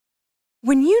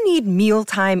When you need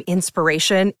mealtime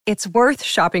inspiration, it's worth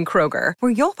shopping Kroger,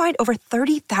 where you'll find over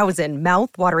 30,000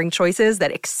 mouth-watering choices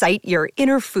that excite your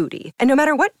inner foodie. And no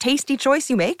matter what tasty choice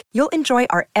you make, you'll enjoy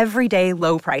our everyday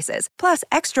low prices, plus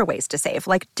extra ways to save,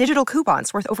 like digital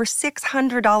coupons worth over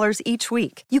 $600 each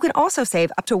week. You can also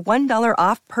save up to $1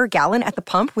 off per gallon at the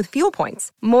pump with fuel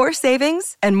points. More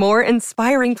savings and more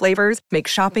inspiring flavors make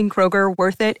shopping Kroger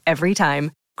worth it every time.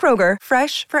 Kroger,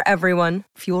 fresh for everyone.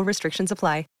 Fuel restrictions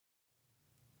apply.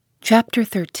 Chapter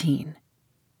 13.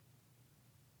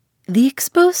 The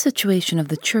exposed situation of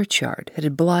the churchyard had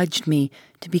obliged me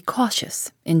to be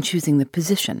cautious in choosing the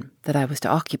position that I was to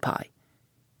occupy.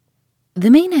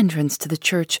 The main entrance to the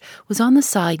church was on the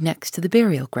side next to the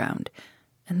burial ground,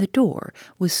 and the door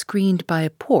was screened by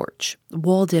a porch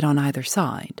walled in on either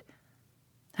side.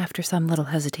 After some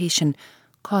little hesitation,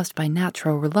 caused by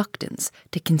natural reluctance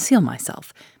to conceal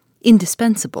myself,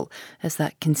 indispensable as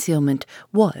that concealment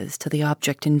was to the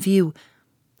object in view,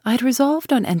 I had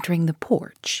resolved on entering the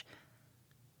porch.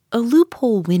 A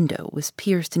loophole window was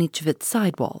pierced in each of its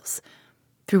side walls.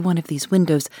 Through one of these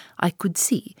windows I could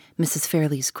see Mrs.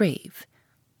 Fairlie's grave.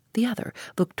 The other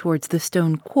looked towards the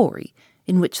stone quarry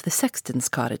in which the sexton's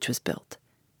cottage was built.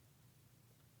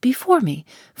 Before me,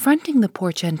 fronting the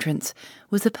porch entrance,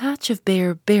 was a patch of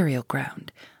bare burial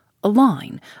ground, a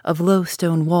line of low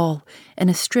stone wall, and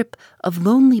a strip of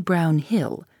lonely brown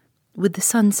hill, with the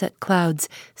sunset clouds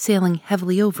sailing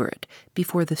heavily over it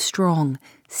before the strong,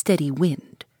 steady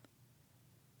wind.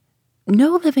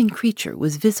 No living creature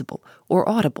was visible or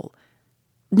audible.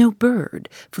 No bird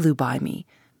flew by me.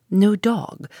 No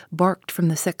dog barked from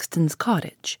the sexton's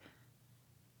cottage.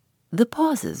 The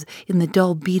pauses in the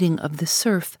dull beating of the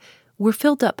surf were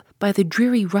filled up by the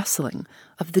dreary rustling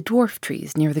of the dwarf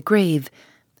trees near the grave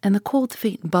and the cold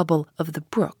faint bubble of the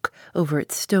brook over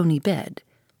its stony bed.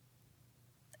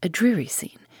 A dreary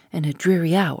scene and a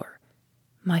dreary hour.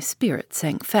 My spirit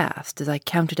sank fast as I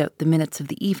counted out the minutes of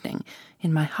the evening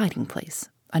in my hiding place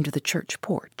under the church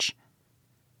porch.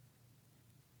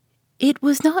 It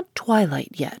was not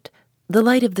twilight yet. The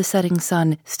light of the setting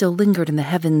sun still lingered in the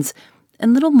heavens,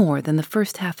 and little more than the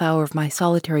first half-hour of my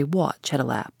solitary watch had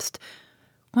elapsed,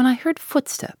 when I heard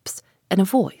footsteps and a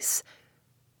voice.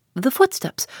 The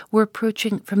footsteps were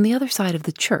approaching from the other side of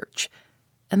the church,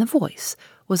 and the voice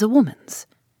was a woman's.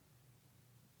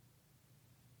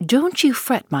 "Don't you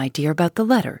fret, my dear, about the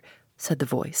letter," said the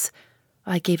voice.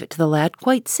 "I gave it to the lad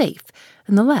quite safe,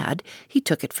 and the lad, he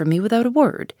took it from me without a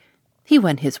word. He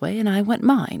went his way, and I went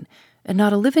mine, and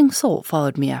not a living soul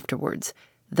followed me afterwards.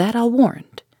 That I'll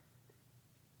warrant."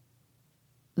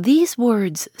 These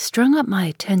words strung up my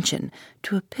attention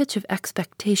to a pitch of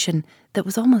expectation that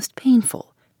was almost painful.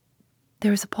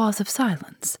 There was a pause of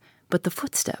silence, but the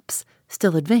footsteps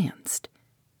still advanced.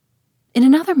 In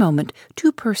another moment,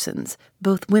 two persons,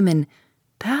 both women,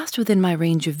 passed within my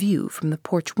range of view from the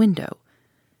porch window.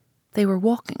 They were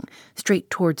walking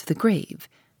straight towards the grave,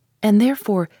 and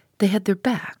therefore they had their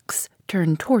backs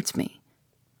turned towards me.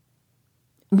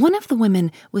 One of the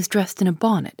women was dressed in a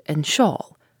bonnet and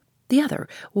shawl. The other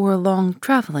wore a long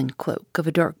traveling cloak of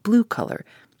a dark blue color,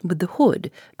 with the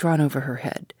hood drawn over her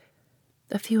head.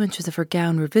 A few inches of her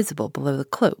gown were visible below the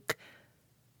cloak.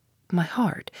 My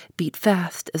heart beat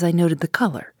fast as I noted the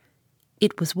color.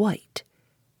 It was white.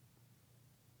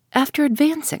 After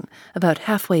advancing about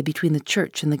halfway between the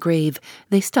church and the grave,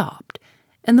 they stopped,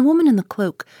 and the woman in the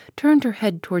cloak turned her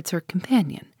head towards her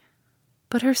companion.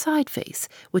 But her side face,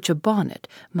 which a bonnet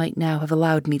might now have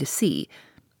allowed me to see,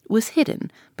 was hidden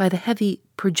by the heavy,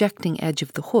 projecting edge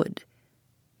of the hood.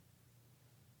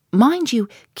 "Mind you,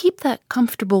 keep that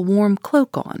comfortable warm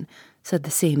cloak on," said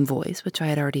the same voice which I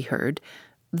had already heard,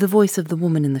 the voice of the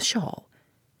woman in the shawl.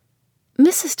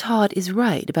 "Mrs. Todd is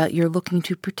right about your looking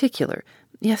too particular,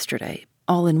 yesterday,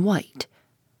 all in white.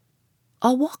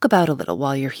 I'll walk about a little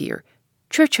while you're here,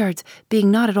 churchyards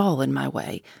being not at all in my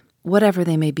way, whatever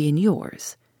they may be in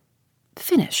yours.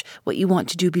 Finish what you want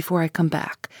to do before I come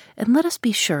back, and let us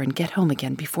be sure and get home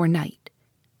again before night."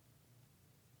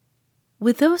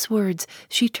 With those words,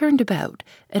 she turned about,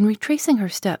 and retracing her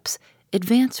steps,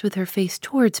 advanced with her face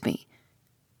towards me.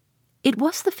 It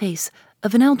was the face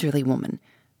of an elderly woman,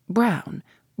 brown,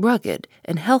 rugged,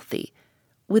 and healthy,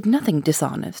 with nothing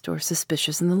dishonest or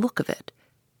suspicious in the look of it.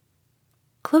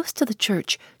 Close to the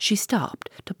church, she stopped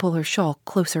to pull her shawl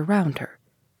closer round her.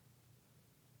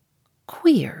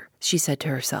 "Queer," she said to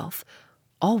herself,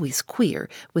 "always queer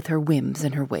with her whims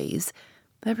and her ways,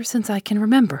 ever since I can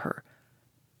remember her.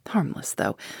 Harmless,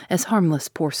 though, as harmless,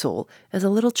 poor soul, as a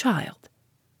little child."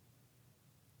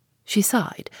 She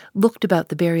sighed, looked about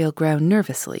the burial ground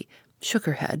nervously, shook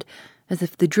her head, as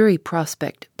if the dreary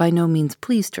prospect by no means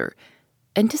pleased her,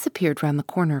 and disappeared round the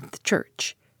corner of the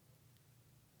church.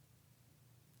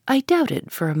 I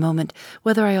doubted for a moment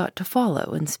whether I ought to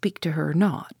follow and speak to her or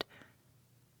not.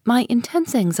 My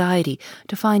intense anxiety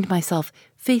to find myself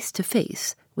face to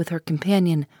face with her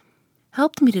companion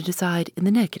helped me to decide in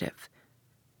the negative.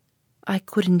 I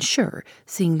could ensure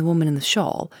seeing the woman in the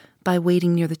shawl by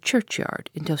waiting near the churchyard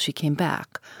until she came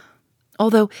back,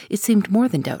 although it seemed more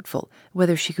than doubtful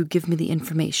whether she could give me the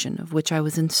information of which I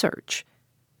was in search.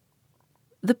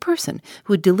 The person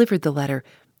who had delivered the letter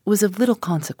was of little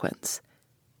consequence.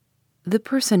 The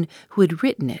person who had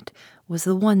written it was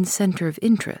the one center of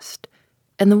interest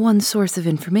and the one source of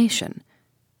information,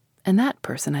 and that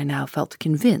person I now felt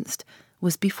convinced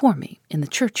was before me in the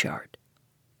churchyard.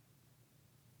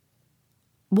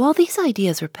 While these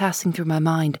ideas were passing through my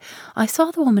mind, I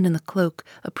saw the woman in the cloak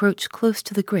approach close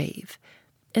to the grave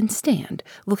and stand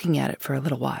looking at it for a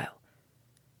little while.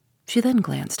 She then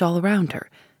glanced all around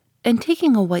her, and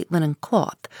taking a white linen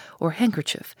cloth or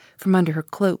handkerchief from under her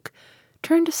cloak,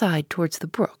 turned aside towards the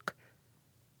brook.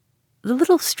 The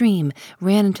little stream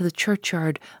ran into the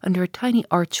churchyard under a tiny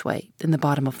archway in the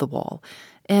bottom of the wall,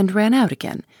 and ran out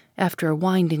again after a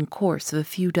winding course of a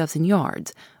few dozen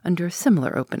yards under a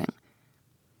similar opening.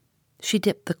 She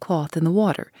dipped the cloth in the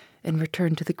water and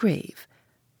returned to the grave.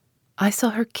 I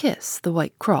saw her kiss the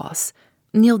white cross,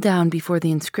 kneel down before the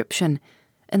inscription,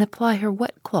 and apply her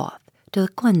wet cloth to the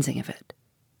cleansing of it.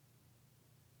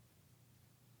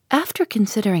 After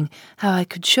considering how I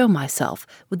could show myself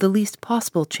with the least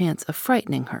possible chance of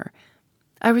frightening her,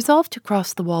 I resolved to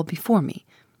cross the wall before me,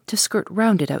 to skirt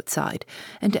round it outside,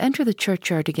 and to enter the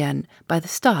churchyard again by the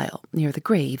stile near the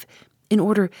grave, in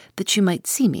order that she might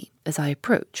see me as I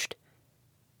approached.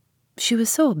 She was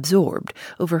so absorbed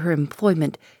over her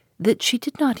employment that she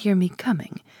did not hear me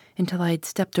coming until I had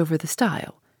stepped over the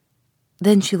stile.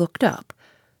 Then she looked up,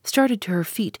 started to her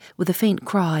feet with a faint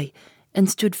cry, and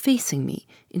stood facing me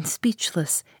in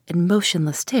speechless and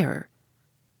motionless terror.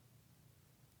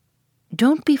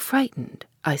 "Don't be frightened,"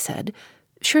 I said.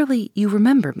 "Surely you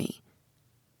remember me."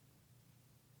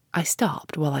 I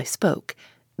stopped while I spoke,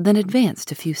 then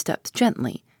advanced a few steps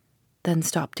gently, then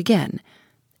stopped again,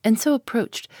 and so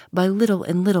approached by little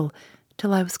and little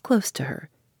till I was close to her.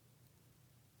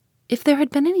 If there had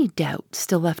been any doubt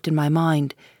still left in my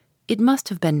mind, it must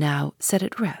have been now set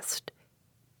at rest.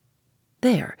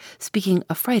 There, speaking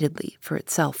affrightedly for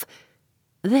itself,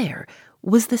 there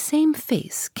was the same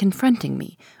face confronting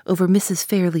me over Mrs.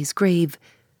 Fairlie's grave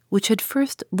which had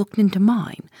first looked into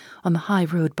mine on the high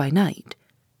road by night.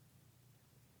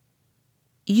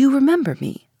 "You remember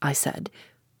me," I said.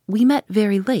 "We met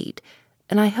very late,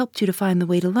 and I helped you to find the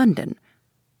way to London.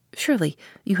 Surely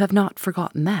you have not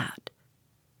forgotten that."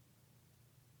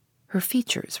 Her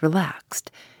features relaxed,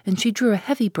 and she drew a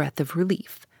heavy breath of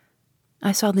relief.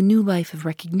 I saw the new life of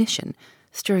recognition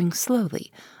stirring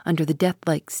slowly under the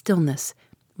death-like stillness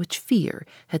which fear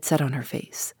had set on her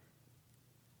face.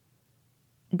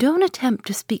 "Don't attempt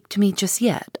to speak to me just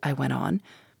yet," I went on.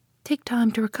 "Take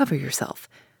time to recover yourself.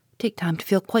 Take time to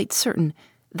feel quite certain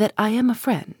that I am a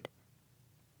friend."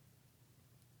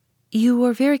 "You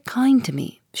are very kind to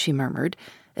me," she murmured,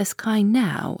 "as kind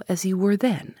now as you were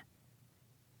then."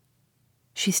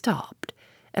 She stopped,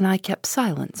 and I kept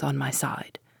silence on my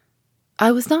side.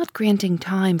 I was not granting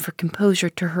time for composure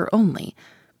to her only.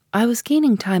 I was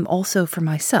gaining time also for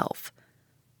myself.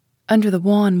 Under the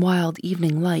wan, wild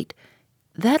evening light,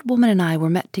 that woman and I were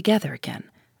met together again,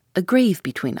 a grave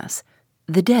between us,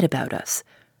 the dead about us,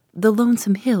 the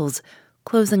lonesome hills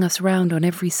closing us round on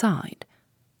every side.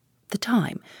 The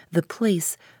time, the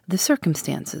place, the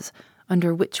circumstances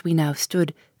under which we now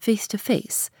stood face to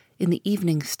face in the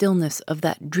evening stillness of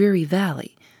that dreary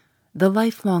valley, the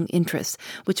lifelong interest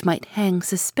which might hang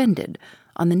suspended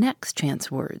on the next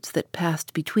chance words that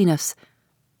passed between us,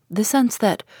 the sense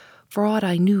that, for aught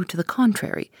I knew to the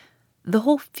contrary, the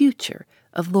whole future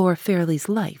of Laura Fairlie's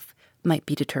life might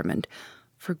be determined,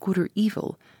 for good or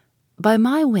evil, by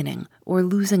my winning or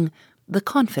losing the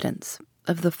confidence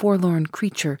of the forlorn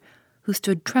creature who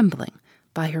stood trembling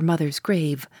by her mother's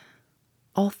grave,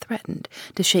 all threatened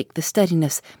to shake the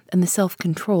steadiness and the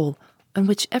self-control on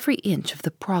which every inch of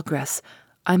the progress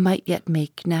I might yet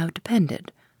make now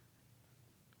depended.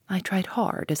 I tried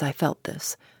hard, as I felt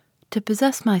this, to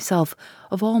possess myself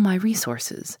of all my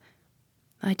resources.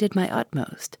 I did my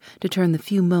utmost to turn the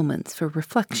few moments for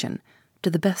reflection to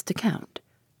the best account.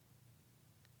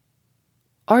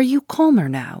 "Are you calmer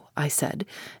now?" I said,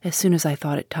 as soon as I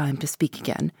thought it time to speak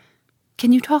again.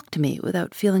 "Can you talk to me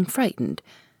without feeling frightened,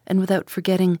 and without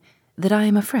forgetting that I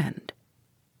am a friend?"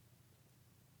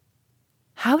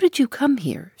 "How did you come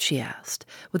here?" she asked,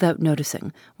 without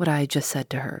noticing what I had just said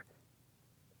to her.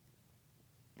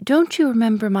 Don't you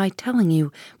remember my telling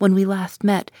you when we last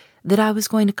met that I was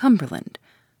going to Cumberland?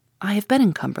 I have been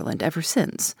in Cumberland ever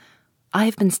since. I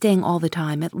have been staying all the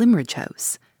time at Limmeridge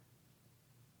House."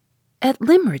 "At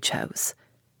Limmeridge House?"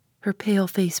 Her pale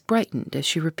face brightened as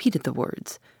she repeated the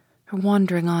words, her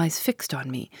wandering eyes fixed on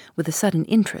me with a sudden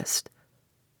interest.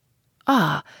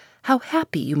 "Ah, how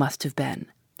happy you must have been,"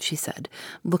 she said,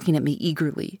 looking at me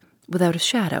eagerly, without a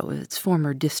shadow of its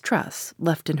former distrust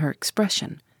left in her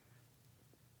expression.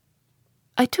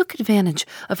 I took advantage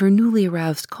of her newly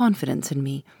aroused confidence in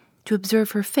me to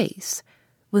observe her face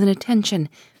with an attention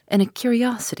and a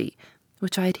curiosity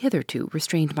which I had hitherto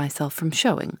restrained myself from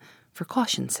showing for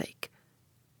caution's sake.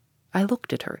 I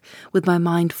looked at her with my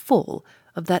mind full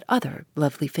of that other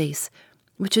lovely face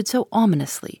which had so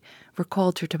ominously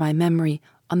recalled her to my memory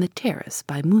on the terrace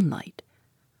by moonlight.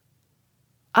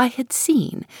 I had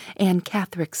seen Anne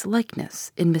Catherick's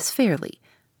likeness in Miss Fairley.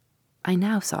 I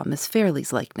now saw Miss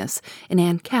Fairley's likeness in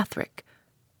Anne Catherick,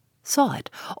 saw it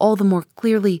all the more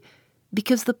clearly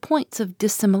because the points of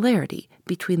dissimilarity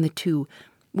between the two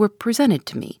were presented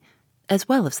to me, as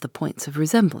well as the points of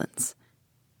resemblance.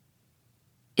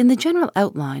 In the general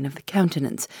outline of the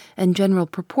countenance and general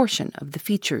proportion of the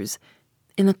features,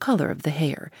 in the color of the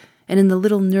hair, and in the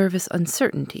little nervous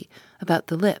uncertainty about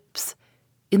the lips,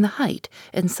 in the height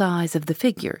and size of the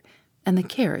figure, and the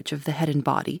carriage of the head and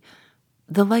body,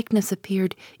 the likeness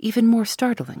appeared even more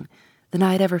startling than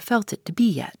I had ever felt it to be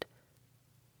yet.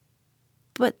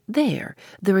 But there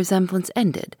the resemblance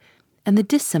ended, and the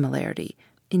dissimilarity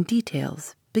in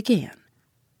details began.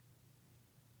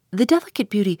 The delicate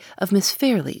beauty of Miss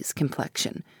Fairley's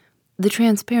complexion, the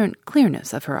transparent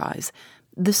clearness of her eyes,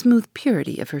 the smooth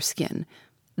purity of her skin,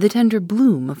 the tender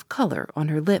bloom of color on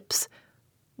her lips,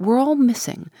 were all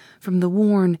missing from the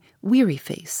worn, weary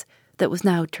face that was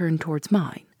now turned towards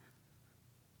mine.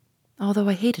 Although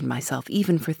I hated myself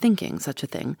even for thinking such a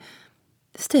thing,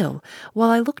 still,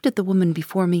 while I looked at the woman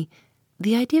before me,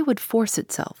 the idea would force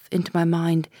itself into my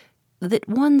mind that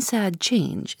one sad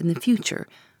change in the future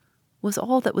was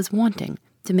all that was wanting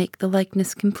to make the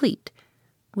likeness complete,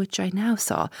 which I now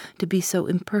saw to be so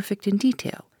imperfect in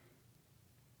detail.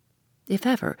 If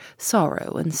ever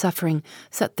sorrow and suffering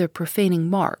set their profaning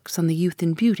marks on the youth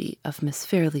and beauty of Miss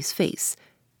Fairley's face,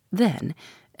 then,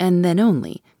 and then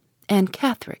only, Anne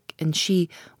Catherick and she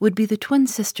would be the twin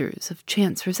sisters of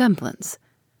chance resemblance,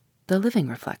 the living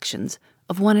reflections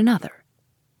of one another.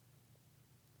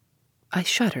 I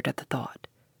shuddered at the thought.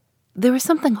 There was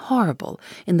something horrible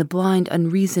in the blind,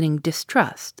 unreasoning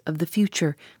distrust of the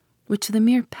future which the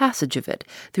mere passage of it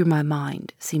through my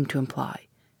mind seemed to imply.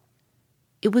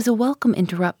 It was a welcome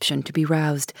interruption to be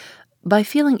roused by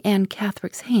feeling Anne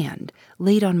Catherick's hand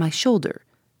laid on my shoulder.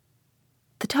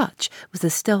 The touch was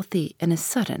as stealthy and as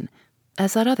sudden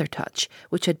as that other touch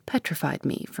which had petrified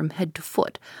me from head to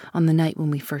foot on the night when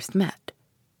we first met.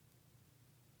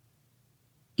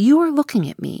 "You are looking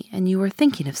at me, and you are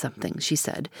thinking of something," she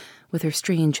said, with her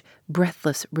strange,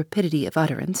 breathless rapidity of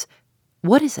utterance.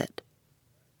 "What is it?"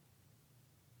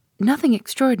 "Nothing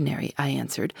extraordinary," I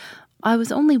answered. "I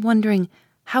was only wondering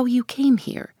how you came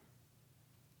here."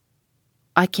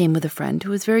 "I came with a friend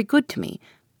who was very good to me.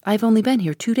 I have only been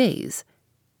here 2 days."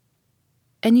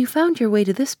 "And you found your way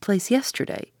to this place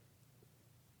yesterday."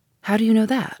 "How do you know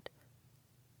that?"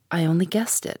 "I only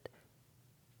guessed it."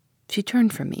 She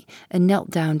turned from me and knelt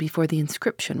down before the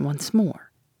inscription once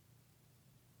more.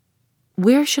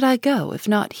 "Where should I go if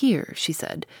not here?" she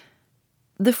said.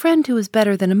 "The friend who is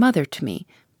better than a mother to me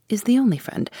is the only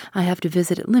friend I have to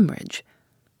visit at Limmeridge.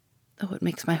 Oh, it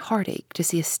makes my heart ache to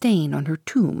see a stain on her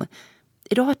tomb.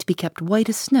 It ought to be kept white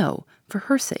as snow for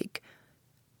her sake.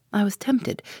 I was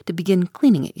tempted to begin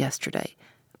cleaning it yesterday,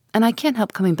 and I can't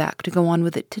help coming back to go on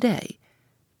with it today.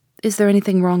 Is there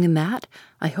anything wrong in that?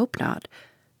 I hope not.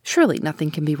 Surely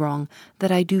nothing can be wrong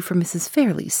that I do for Mrs.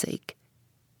 Fairley's sake."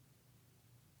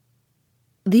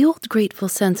 The old grateful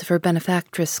sense of her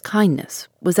benefactress' kindness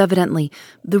was evidently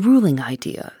the ruling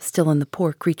idea still in the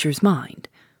poor creature's mind,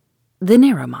 the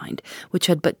narrow mind which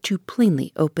had but too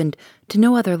plainly opened to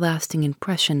no other lasting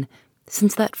impression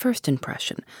since that first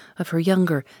impression of her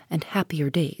younger and happier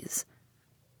days.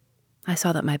 I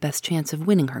saw that my best chance of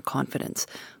winning her confidence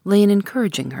lay in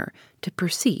encouraging her to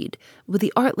proceed with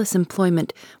the artless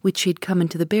employment which she had come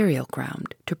into the burial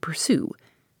ground to pursue.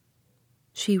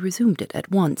 She resumed it at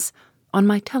once, on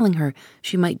my telling her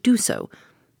she might do so,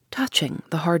 touching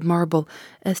the hard marble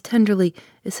as tenderly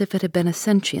as if it had been a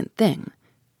sentient thing,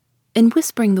 and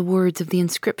whispering the words of the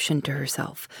inscription to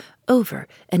herself over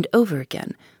and over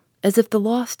again, as if the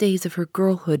lost days of her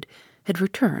girlhood had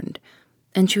returned,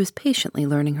 and she was patiently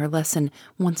learning her lesson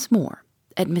once more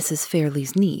at Mrs.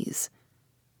 Fairley's knees.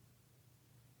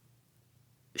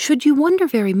 "Should you wonder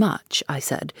very much," I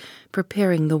said,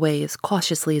 preparing the way as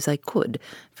cautiously as I could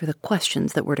for the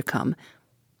questions that were to come,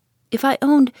 "if I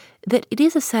owned that it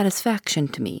is a satisfaction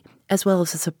to me, as well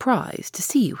as a surprise, to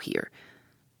see you here?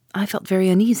 I felt very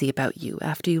uneasy about you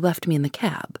after you left me in the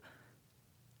cab."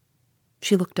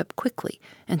 She looked up quickly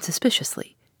and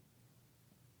suspiciously.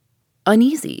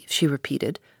 "Uneasy," she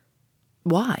repeated.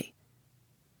 "Why?"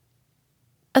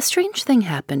 "A strange thing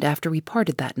happened after we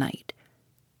parted that night.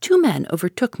 2 men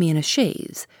overtook me in a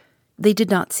chaise. They did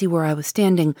not see where I was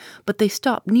standing, but they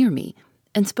stopped near me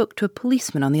and spoke to a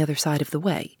policeman on the other side of the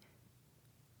way."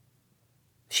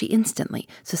 She instantly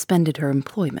suspended her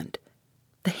employment.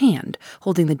 The hand,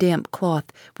 holding the damp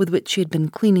cloth with which she had been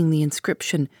cleaning the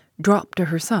inscription, dropped to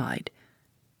her side.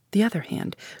 The other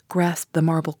hand grasped the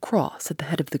marble cross at the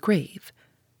head of the grave.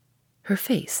 Her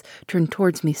face turned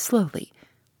towards me slowly,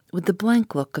 with the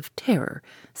blank look of terror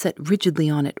set rigidly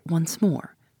on it once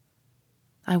more.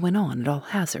 I went on at all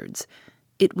hazards.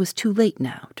 It was too late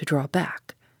now to draw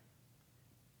back.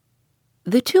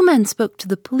 "The 2 men spoke to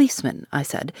the policeman," I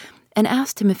said, "and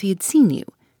asked him if he had seen you.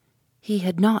 He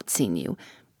had not seen you,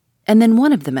 and then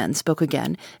one of the men spoke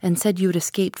again and said you had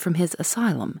escaped from his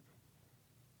asylum."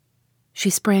 She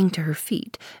sprang to her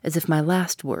feet as if my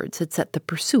last words had set the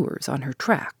pursuers on her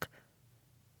track.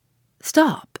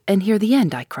 "Stop and hear the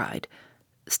end," I cried.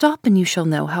 "Stop and you shall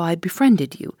know how I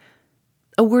befriended you.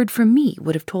 A word from me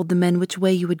would have told the men which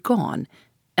way you had gone,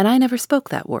 and I never spoke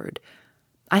that word.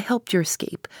 I helped your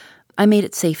escape. I made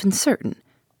it safe and certain.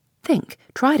 Think,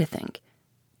 try to think.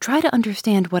 Try to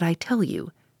understand what I tell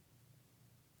you."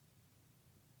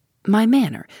 My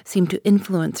manner seemed to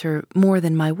influence her more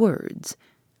than my words.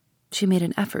 She made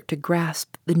an effort to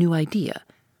grasp the new idea.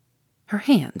 Her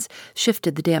hands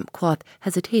shifted the damp cloth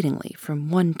hesitatingly from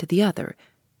one to the other,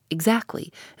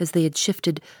 exactly as they had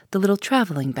shifted the little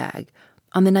traveling bag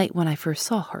on the night when I first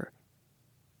saw her.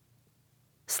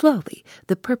 Slowly,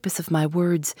 the purpose of my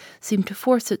words seemed to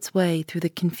force its way through the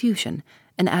confusion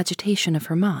and agitation of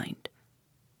her mind.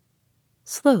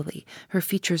 Slowly, her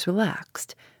features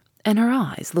relaxed, and her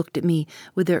eyes looked at me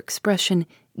with their expression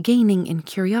gaining in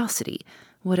curiosity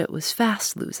what it was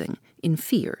fast losing in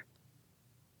fear.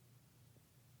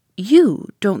 "You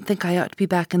don't think I ought to be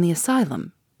back in the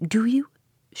asylum, do you?"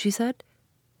 she said.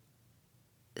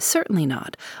 "Certainly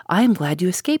not. I am glad you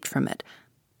escaped from it.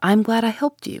 I am glad I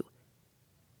helped you."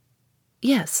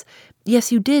 Yes,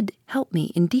 you did help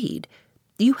me, indeed.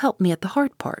 You helped me at the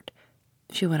hard part,"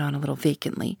 she went on a little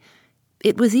vacantly.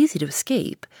 "It was easy to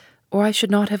escape, or I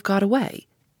should not have got away.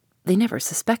 They never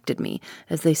suspected me,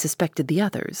 as they suspected the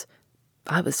others.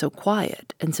 I was so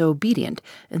quiet, and so obedient,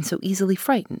 and so easily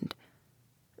frightened.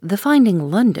 The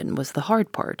finding London was the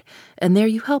hard part, and there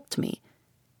you helped me.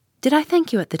 Did I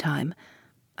thank you at the time?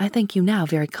 I thank you now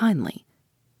very kindly."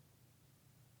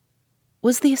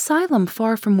 "Was the asylum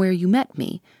far from where you met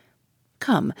me?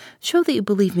 Come, show that you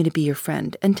believe me to be your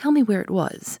friend, and tell me where it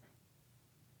was."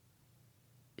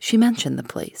 She mentioned the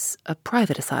place, a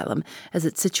private asylum, as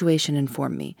its situation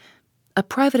informed me, a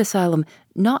private asylum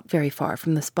not very far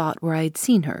from the spot where I had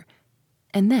seen her,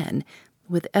 and then,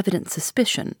 with evident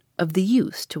suspicion of the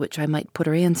use to which I might put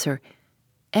her answer,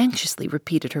 anxiously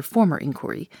repeated her former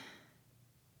inquiry.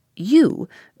 "You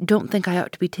don't think I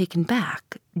ought to be taken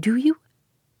back, do you?"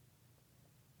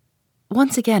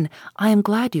 "Once again, I am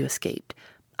glad you escaped.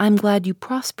 I am glad you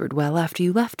prospered well after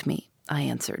you left me," I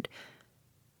answered.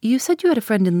 "You said you had a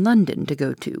friend in London to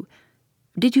go to.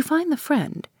 Did you find the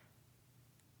friend?"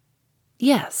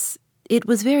 "Yes. It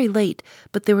was very late,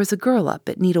 but there was a girl up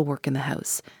at needlework in the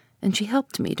house, and she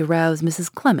helped me to rouse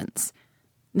Mrs. Clements.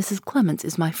 Mrs. Clements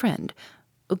is my friend,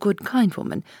 a good, kind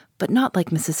woman, but not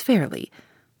like Mrs. Fairley.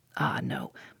 Ah,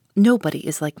 no, nobody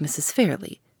is like Mrs.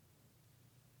 Fairley."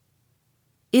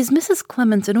 "Is Mrs.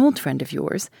 Clements an old friend of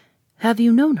yours? Have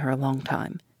you known her a long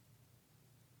time?"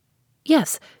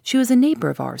 "Yes, she was a neighbor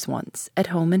of ours once, at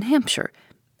home in Hampshire,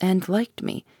 and liked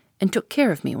me, and took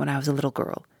care of me when I was a little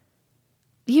girl.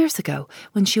 Years ago,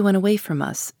 when she went away from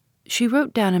us, she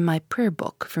wrote down in my prayer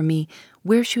book for me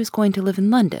where she was going to live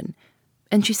in London,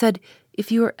 and she said,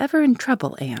 'If you are ever in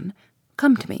trouble, Anne,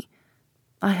 come to me.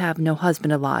 I have no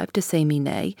husband alive to say me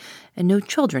nay, and no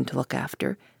children to look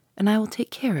after, and I will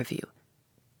take care of you.'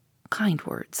 Kind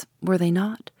words, were they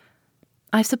not?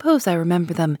 I suppose I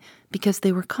remember them because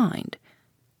they were kind.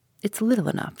 It's little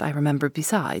enough I remember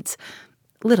besides.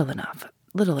 Little enough,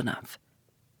 little enough."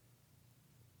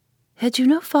 "Had you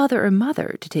no father or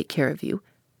mother to take care of you?"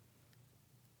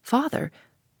 "Father?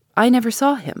 I never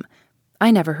saw him.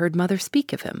 I never heard mother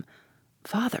speak of him.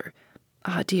 Father?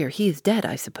 Ah, dear, he is dead,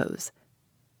 I suppose."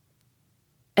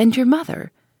 "And your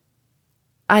mother?"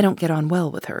 "I don't get on well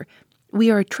with her. We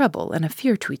are a trouble and a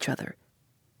fear to each other."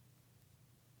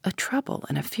 A trouble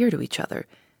and a fear to each other.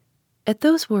 At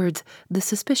those words, the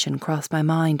suspicion crossed my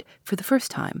mind for the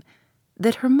first time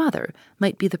that her mother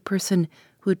might be the person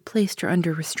who had placed her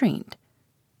under restraint.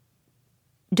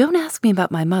 "Don't ask me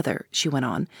about my mother," she went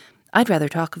on. "I'd rather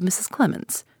talk of Mrs.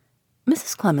 Clements.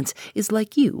 Mrs. Clements is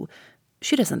like you.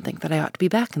 She doesn't think that I ought to be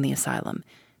back in the asylum,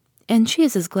 and she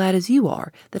is as glad as you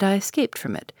are that I escaped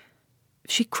from it.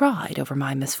 She cried over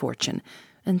my misfortune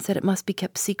and said it must be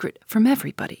kept secret from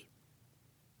everybody."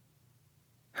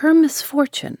 Her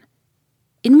misfortune.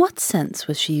 In what sense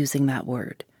was she using that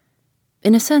word?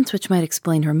 In a sense which might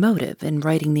explain her motive in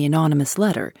writing the anonymous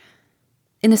letter.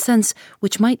 In a sense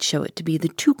which might show it to be the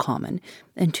too common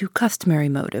and too customary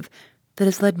motive that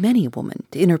has led many a woman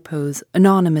to interpose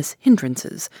anonymous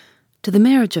hindrances to the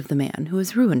marriage of the man who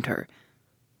has ruined her.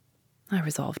 I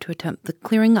resolved to attempt the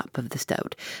clearing up of this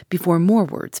doubt before more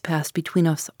words passed between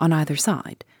us on either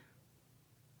side.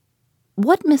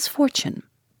 "What misfortune?"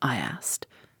 I asked.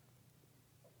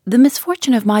 "The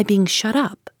misfortune of my being shut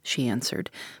up," she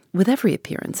answered, with every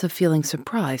appearance of feeling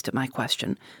surprised at my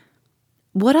question.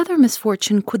 "What other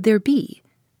misfortune could there be?"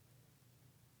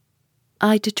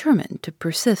 I determined to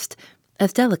persist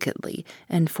as delicately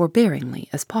and forbearingly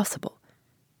as possible.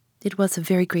 It was of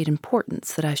very great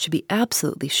importance that I should be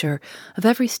absolutely sure of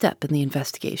every step in the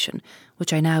investigation,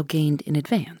 which I now gained in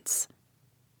advance.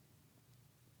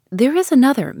 "There is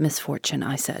another misfortune,"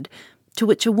 I said, "to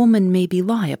which a woman may be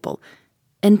liable,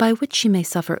 and by which she may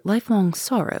suffer lifelong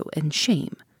sorrow and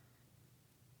shame."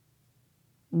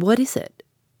 "What is it?"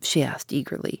 she asked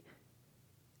eagerly.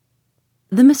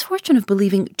 "The misfortune of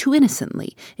believing too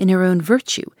innocently in her own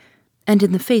virtue and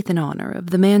in the faith and honor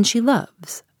of the man she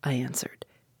loves," I answered.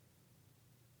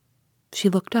 She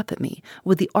looked up at me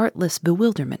with the artless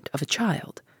bewilderment of a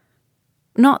child.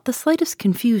 Not the slightest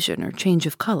confusion or change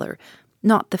of color,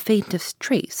 not the faintest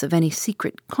trace of any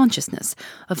secret consciousness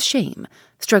of shame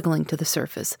struggling to the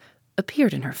surface,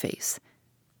 appeared in her face.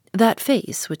 That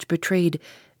face which betrayed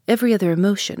every other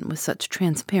emotion with such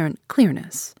transparent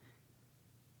clearness.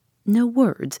 No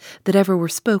words that ever were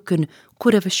spoken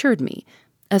could have assured me,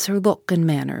 as her look and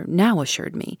manner now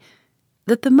assured me,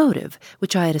 that the motive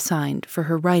which I had assigned for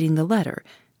her writing the letter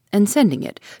and sending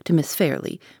it to Miss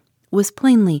Fairley was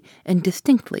plainly and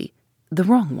distinctly the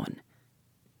wrong one.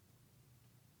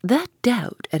 That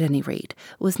doubt, at any rate,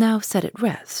 was now set at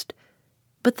rest,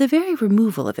 but the very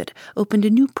removal of it opened a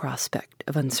new prospect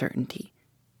of uncertainty.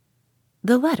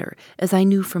 The letter, as I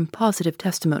knew from positive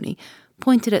testimony,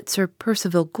 pointed at Sir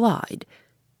Percival Glyde,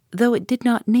 though it did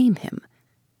not name him.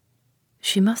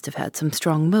 She must have had some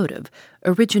strong motive,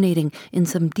 originating in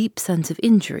some deep sense of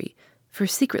injury, for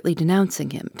secretly denouncing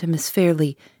him to Miss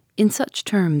Fairley in such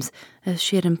terms as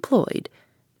she had employed,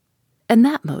 and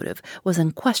that motive was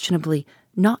unquestionably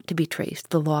not to be traced to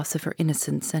the loss of her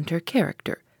innocence and her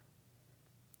character.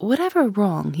 Whatever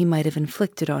wrong he might have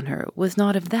inflicted on her was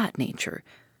not of that nature.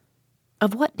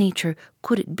 Of what nature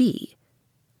could it be?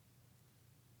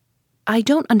 "I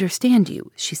don't understand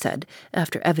you," she said,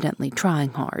 after evidently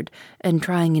trying hard, and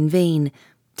trying in vain,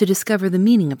 to discover the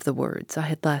meaning of the words I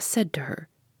had last said to her.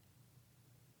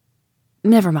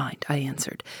 "Never mind," I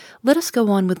answered. "Let us go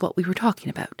on with what we were talking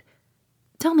about.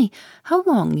 Tell me how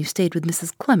long you stayed with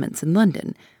Mrs. Clements in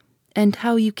London, and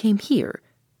how you came here."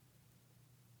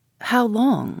 "How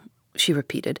long?" she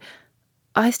repeated.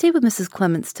 "I stayed with Mrs.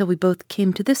 Clements till we both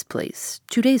came to this place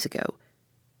 2 days ago."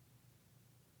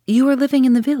 "You are living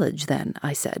in the village, then,"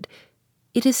 I said.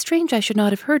 "It is strange I should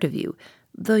not have heard of you,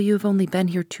 though you have only been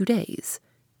here 2 days."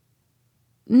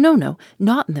 No,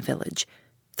 not in the village.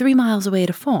 3 miles away at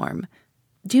a farm.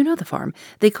 Do you know the farm?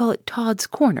 They call it Todd's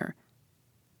Corner."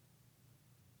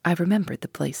 I remembered the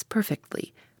place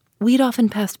perfectly. We had often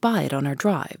passed by it on our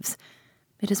drives.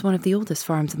 It is one of the oldest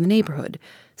farms in the neighborhood,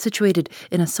 situated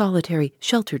in a solitary,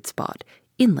 sheltered spot,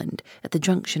 inland at the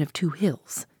junction of 2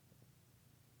 hills.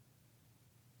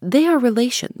 "They are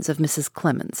relations of Mrs.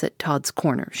 Clements at Todd's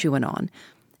Corner," she went on,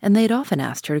 "and they had often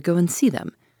asked her to go and see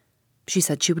them. She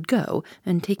said she would go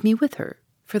and take me with her,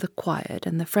 for the quiet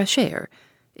and the fresh air.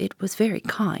 It was very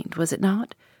kind, was it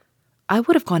not? I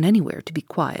would have gone anywhere to be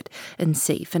quiet and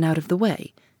safe and out of the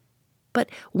way. But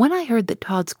when I heard that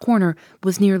Todd's Corner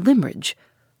was near Limmeridge,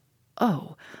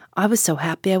 oh, I was so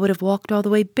happy I would have walked all the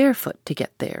way barefoot to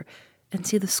get there, and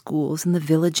see the schools and the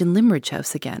village and Limmeridge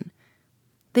House again.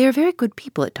 They are very good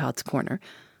people at Todd's Corner.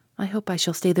 I hope I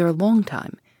shall stay there a long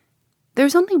time.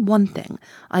 There's only one thing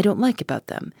I don't like about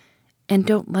them, and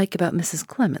don't like about Mrs.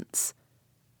 Clements."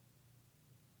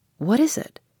 "What is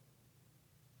it?"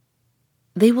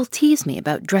 "They will tease me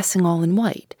about dressing all in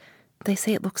white. They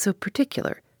say it looks so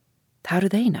particular. How do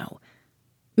they know?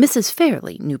 Mrs.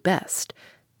 Fairley knew best.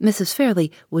 Mrs.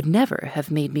 Fairley would never have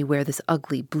made me wear this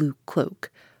ugly blue cloak.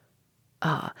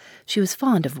 Ah, she was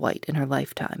fond of white in her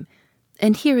lifetime,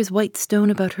 and here is white stone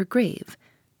about her grave,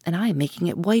 and I am making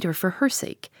it whiter for her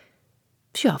sake.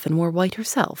 She often wore white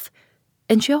herself,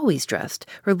 and she always dressed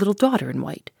her little daughter in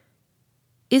white.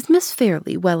 Is Miss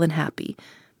Fairley well and happy?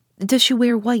 Does she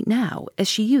wear white now, as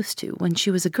she used to when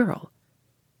she was a girl?"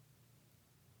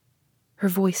 Her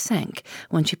voice sank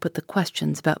when she put the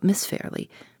questions about Miss Fairley,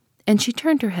 and she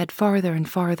turned her head farther and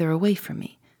farther away from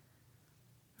me.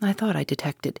 I thought I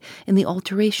detected in the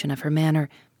alteration of her manner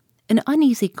an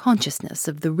uneasy consciousness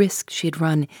of the risk she had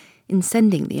run in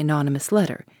sending the anonymous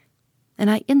letter, and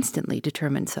I instantly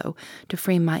determined so to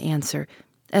frame my answer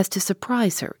as to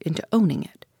surprise her into owning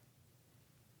it.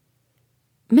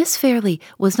 "Miss Fairley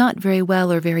was not very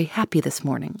well or very happy this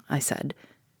morning," I said.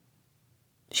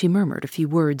 She murmured a few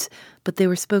words, but they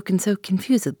were spoken so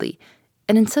confusedly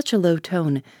and in such a low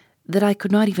tone that I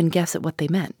could not even guess at what they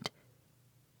meant.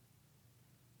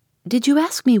 "Did you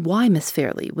ask me why Miss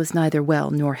Fairley was neither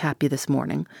well nor happy this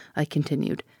morning?" I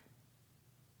continued.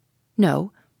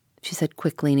 "No," she said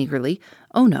quickly and eagerly.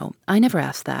 "Oh, no, I never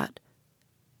asked that."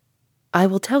 "I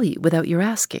will tell you without your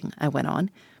asking," I went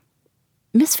on.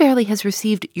 "Miss Fairley has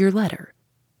received your letter."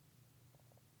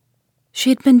 She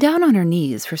had been down on her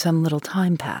knees for some little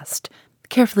time past,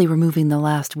 carefully removing the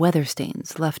last weather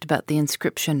stains left about the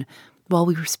inscription while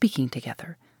we were speaking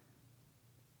together.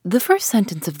 The first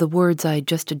sentence of the words I had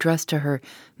just addressed to her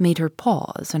made her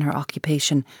pause in her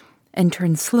occupation and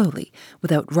turn slowly,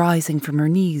 without rising from her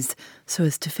knees so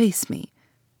as to face me.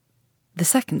 The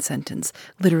second sentence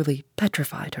literally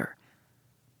petrified her.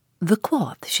 The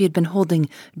cloth she had been holding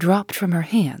dropped from her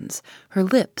hands, her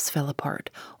lips fell apart,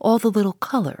 all the little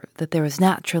color that there was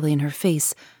naturally in her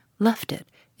face left it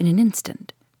in an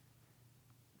instant.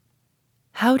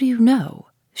 "How do you know?"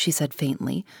 she said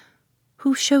faintly.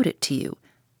 "Who showed it to you?"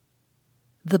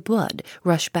 The blood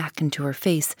rushed back into her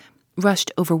face,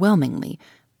 rushed overwhelmingly,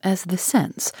 as the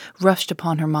sense rushed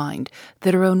upon her mind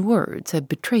that her own words had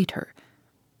betrayed her.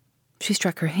 She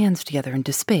struck her hands together in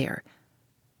despair.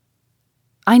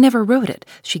 "I never wrote it,"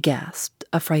 she gasped,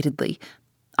 affrightedly.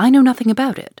 "I know nothing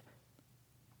about it."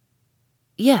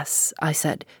 "Yes," I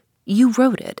said, "you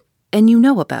wrote it, and you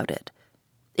know about it.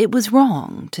 It was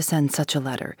wrong to send such a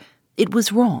letter. It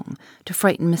was wrong to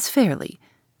frighten Miss Fairley.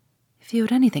 If you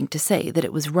had anything to say that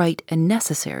it was right and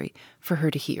necessary for her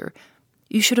to hear,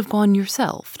 you should have gone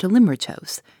yourself to Limmeridge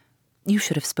House. You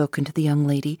should have spoken to the young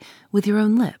lady with your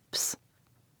own lips."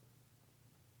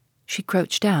 She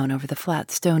crouched down over the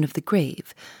flat stone of the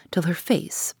grave till her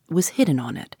face was hidden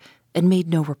on it, and made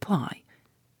no reply.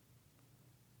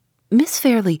 "Miss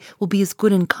Fairley will be as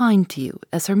good and kind to you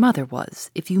as her mother was,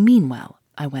 if you mean well,"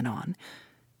 I went on.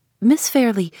 "Miss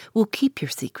Fairley will keep your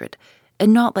secret,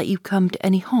 and not let you come to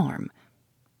any harm.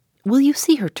 Will you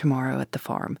see her tomorrow at the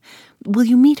farm? Will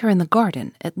you meet her in the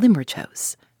garden at Limmeridge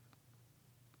House?"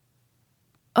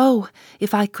 "Oh,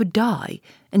 if I could die,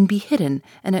 and be hidden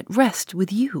and at rest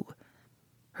with you!"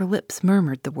 Her lips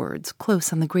murmured the words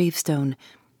close on the gravestone,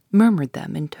 murmured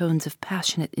them in tones of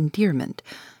passionate endearment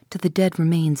to the dead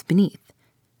remains beneath.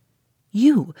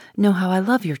 "You know how I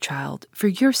love your child, for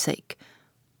your sake.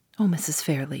 Oh, Mrs.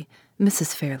 Fairley,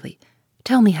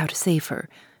 tell me how to save her.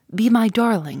 Be my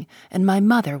darling and my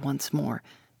mother once more,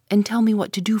 and tell me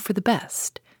what to do for the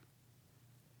best."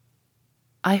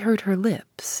 I heard her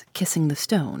lips kissing the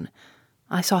stone.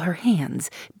 I saw her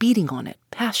hands beating on it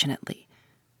passionately.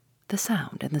 The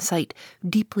sound and the sight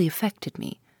deeply affected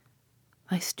me.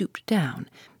 I stooped down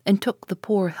and took the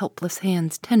poor helpless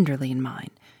hands tenderly in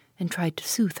mine and tried to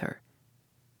soothe her.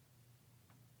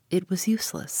 It was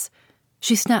useless.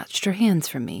 She snatched her hands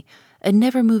from me and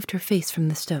never moved her face from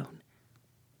the stone.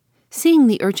 Seeing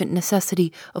the urgent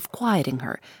necessity of quieting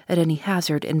her at any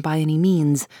hazard and by any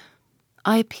means,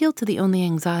 I appealed to the only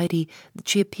anxiety that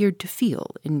she appeared to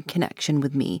feel in connection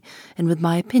with me and with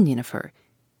my opinion of her,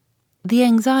 the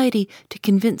anxiety to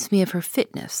convince me of her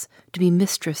fitness to be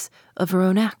mistress of her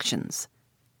own actions.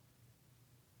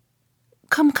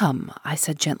 Come, I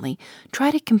said gently, try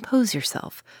to compose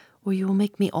yourself, or you will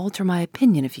make me alter my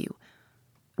opinion of you.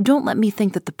 Don't let me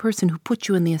think that the person who put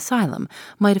you in the asylum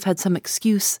might have had some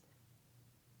excuse."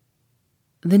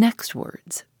 The next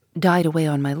words died away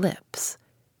on my lips.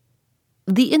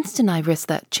 The instant I risked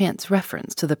that chance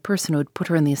reference to the person who had put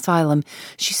her in the asylum,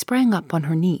 she sprang up on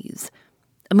her knees.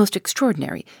 A most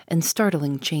extraordinary and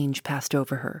startling change passed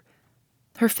over her.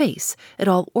 Her face, at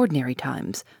all ordinary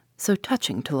times, so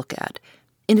touching to look at,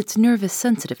 in its nervous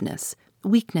sensitiveness,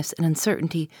 weakness, and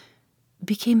uncertainty,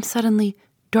 became suddenly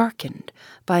darkened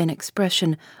by an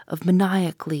expression of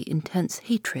maniacally intense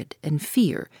hatred and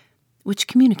fear, which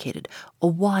communicated a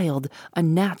wild,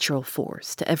 unnatural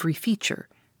force to every feature.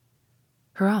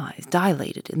 Her eyes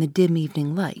dilated in the dim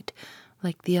evening light,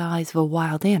 like the eyes of a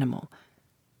wild animal.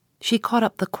 She caught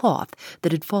up the cloth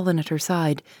that had fallen at her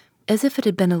side as if it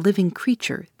had been a living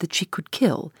creature that she could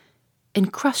kill,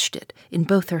 and crushed it in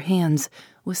both her hands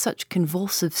with such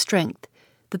convulsive strength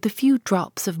that the few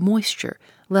drops of moisture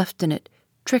left in it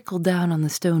trickled down on the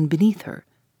stone beneath her.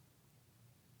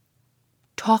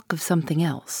 "Talk of something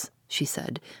else," she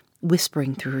said,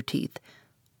 whispering through her teeth.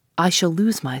 "I shall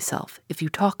lose myself if you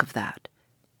talk of that."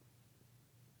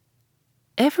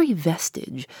 Every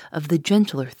vestige of the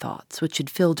gentler thoughts which had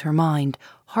filled her mind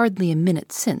hardly a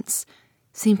minute since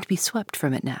seemed to be swept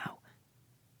from it now.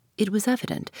 It was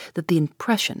evident that the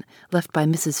impression left by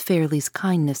Mrs. Fairley's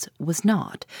kindness was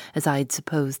not, as I had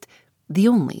supposed, the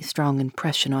only strong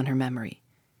impression on her memory.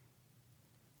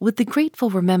 With the grateful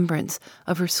remembrance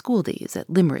of her schooldays at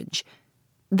Limmeridge,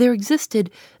 there existed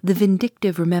the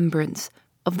vindictive remembrance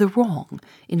of the wrong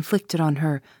inflicted on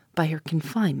her by her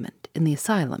confinement in the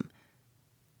asylum.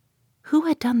 Who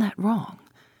had done that wrong?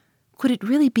 Could it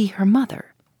really be her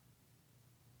mother?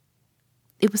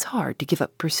 It was hard to give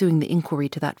up pursuing the inquiry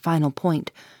to that final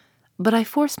point, but I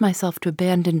forced myself to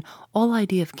abandon all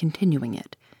idea of continuing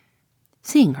it.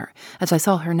 Seeing her, as I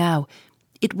saw her now,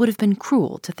 it would have been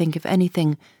cruel to think of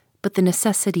anything but the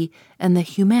necessity and the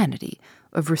humanity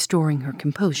of restoring her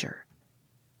composure.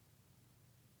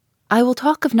 "I will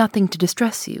talk of nothing to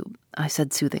distress you," I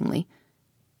said soothingly.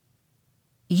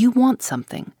 "You want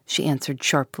something," she answered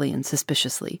sharply and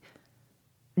suspiciously.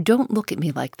 "Don't look at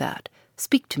me like that.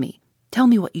 Speak to me. Tell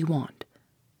me what you want."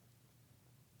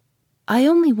 "I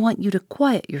only want you to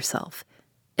quiet yourself,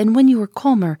 and when you are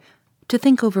calmer, to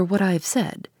think over what I have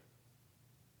said."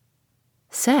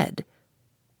 "Said?"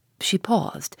 She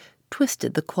paused,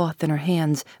 twisted the cloth in her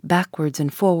hands backwards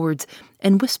and forwards,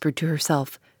 and whispered to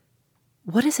herself,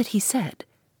 "What is it he said?"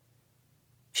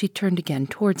 She turned again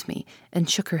towards me and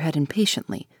shook her head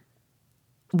impatiently.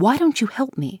 "Why don't you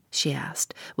help me?" she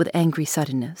asked, with angry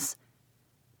suddenness.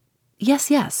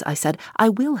 "Yes, yes," I said, "I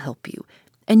will help you,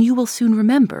 and you will soon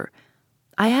remember.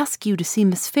 I ask you to see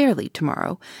Miss Fairley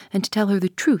tomorrow and to tell her the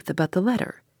truth about the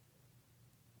letter."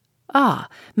 "Ah,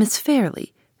 Miss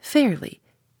Fairley, Fairley,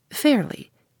 Fairley."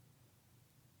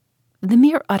 The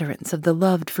mere utterance of the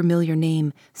loved familiar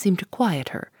name seemed to quiet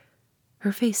her.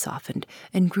 Her face softened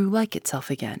and grew like itself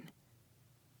again.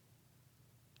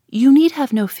 "You need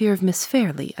have no fear of Miss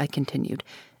Fairley," I continued,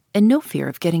 "and no fear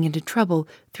of getting into trouble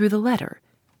through the letter.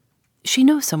 She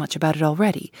knows so much about it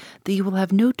already that you will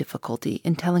have no difficulty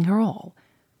in telling her all.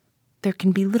 There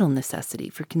can be little necessity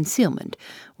for concealment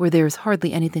where there is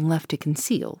hardly anything left to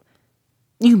conceal.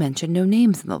 You mention no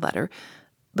names in the letter,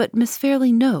 but Miss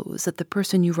Fairley knows that the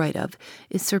person you write of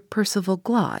is Sir Percival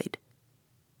Glyde."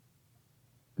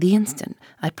 The instant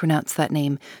I pronounced that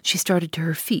name, she started to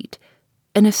her feet,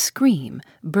 and a scream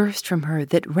burst from her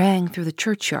that rang through the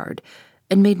churchyard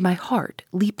and made my heart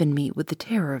leap in me with the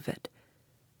terror of it.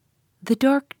 The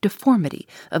dark deformity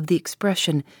of the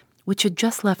expression which had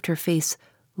just left her face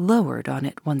lowered on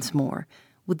it once more,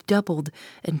 with doubled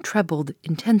and trebled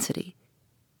intensity.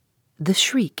 The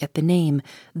shriek at the name,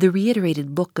 the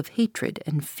reiterated look of hatred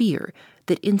and fear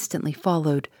that instantly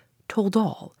followed, told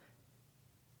all.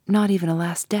 Not even a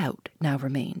last doubt now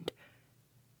remained.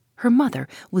 Her mother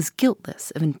was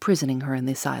guiltless of imprisoning her in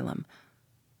the asylum.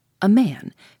 A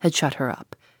man had shut her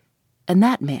up, and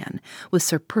that man was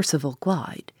Sir Percival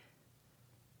Glyde.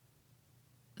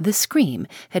 The scream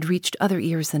had reached other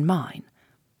ears than mine.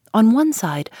 On one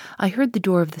side, I heard the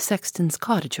door of the sexton's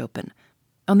cottage open.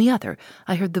 On the other,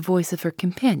 I heard the voice of her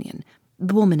companion,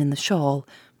 the woman in the shawl,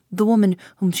 the woman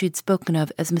whom she had spoken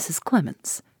of as Mrs.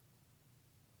 Clements.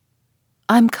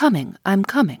 I'm coming,"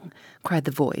 cried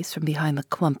the voice from behind the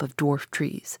clump of dwarf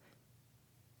trees.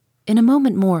 In a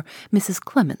moment more, Mrs.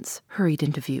 Clements hurried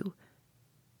into view.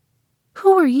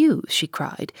 "Who are you?" she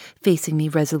cried, facing me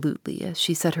resolutely as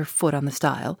she set her foot on the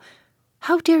stile.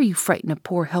 "How dare you frighten a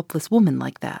poor helpless woman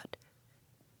like that?"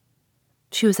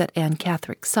 She was at Anne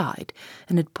Catherick's side,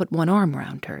 and had put one arm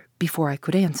round her before I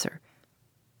could answer.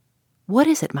 "What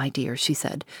is it, my dear?" she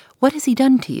said. "What has he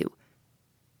done to you?"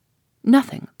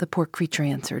 "Nothing," the poor creature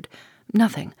answered.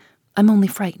 "Nothing. I'm only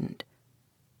frightened."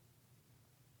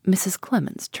 Mrs.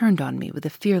 Clements turned on me with a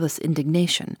fearless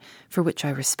indignation for which I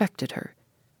respected her.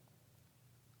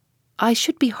 "I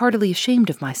should be heartily ashamed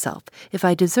of myself if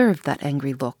I deserved that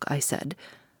angry look," I said,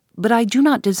 "but I do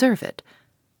not deserve it.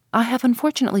 I have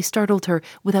unfortunately startled her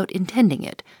without intending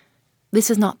it.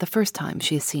 This is not the first time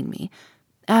she has seen me,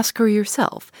 Ask her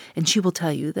yourself, and she will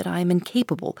tell you that I am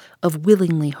incapable of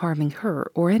willingly harming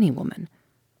her or any woman."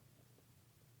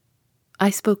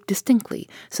 I spoke distinctly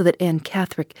so that Anne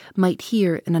Catherick might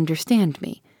hear and understand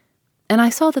me, and I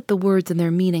saw that the words and their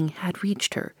meaning had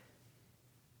reached her.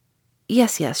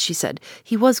 "Yes, yes," she said,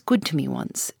 "he was good to me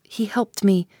once. He helped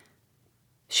me—"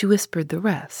 She whispered the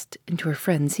rest into her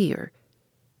friend's ear.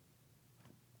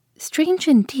 "Strange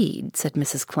indeed," said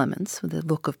Mrs. Clements with a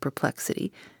look of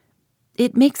perplexity.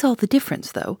 "It makes all the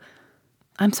difference, though.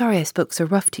 I'm sorry I spoke so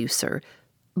rough to you, sir,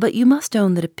 but you must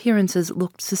own that appearances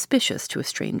looked suspicious to a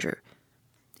stranger.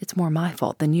 It's more my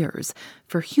fault than yours,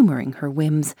 for humoring her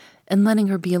whims and letting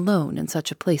her be alone in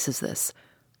such a place as this.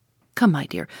 Come, my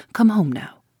dear, come home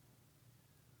now."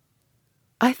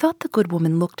 I thought the good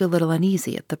woman looked a little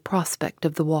uneasy at the prospect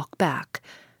of the walk back,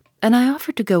 and I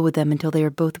offered to go with them until they were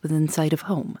both within sight of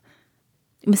home.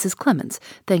 Mrs. Clements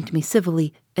thanked me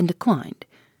civilly and declined.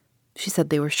 She said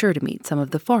they were sure to meet some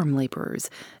of the farm laborers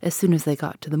as soon as they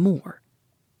got to the moor.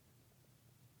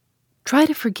 "Try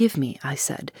to forgive me," I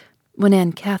said, when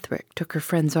Anne Catherick took her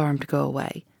friend's arm to go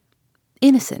away.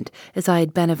 Innocent as I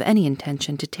had been of any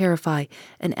intention to terrify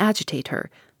and agitate her,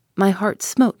 my heart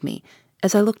smote me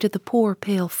as I looked at the poor,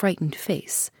 pale, frightened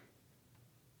face.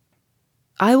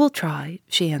 "I will try,"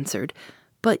 she answered,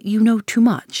 "but you know too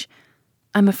much.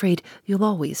 I'm afraid you'll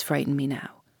always frighten me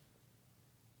now."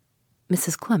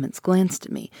 Mrs. Clements glanced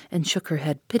at me and shook her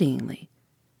head pityingly.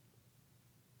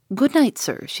 "Good night,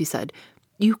 sir," she said.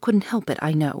 "You couldn't help it,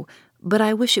 I know, but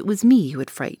I wish it was me you had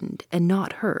frightened and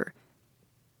not her."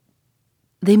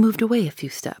 They moved away a few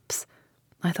steps.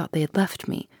 I thought they had left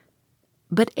me.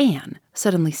 But Anne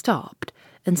suddenly stopped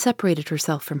and separated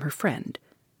herself from her friend.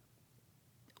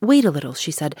 "Wait a little,"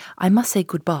 she said. "I must say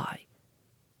good-bye."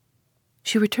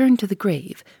 She returned to the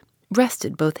grave,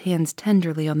 rested both hands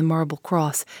tenderly on the marble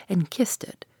cross, and kissed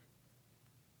it.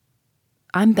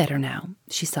 "I'm better now,"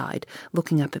 she sighed,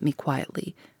 looking up at me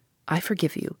quietly. "I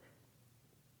forgive you."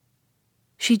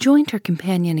 She joined her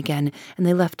companion again, and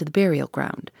they left the burial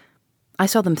ground. I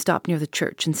saw them stop near the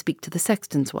church and speak to the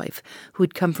sexton's wife, who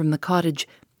had come from the cottage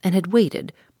and had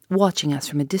waited, watching us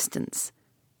from a distance.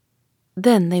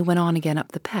 Then they went on again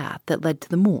up the path that led to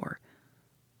the moor.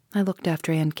 I looked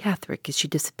after Anne Catherick as she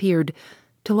disappeared,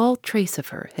 till all trace of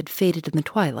her had faded in the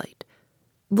twilight,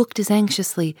 looked as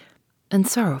anxiously and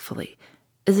sorrowfully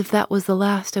as if that was the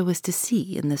last I was to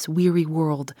see in this weary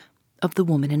world of the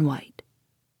woman in white.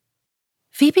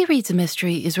 Phoebe Reads a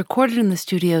Mystery is recorded in the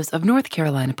studios of North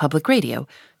Carolina Public Radio,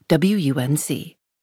 WUNC.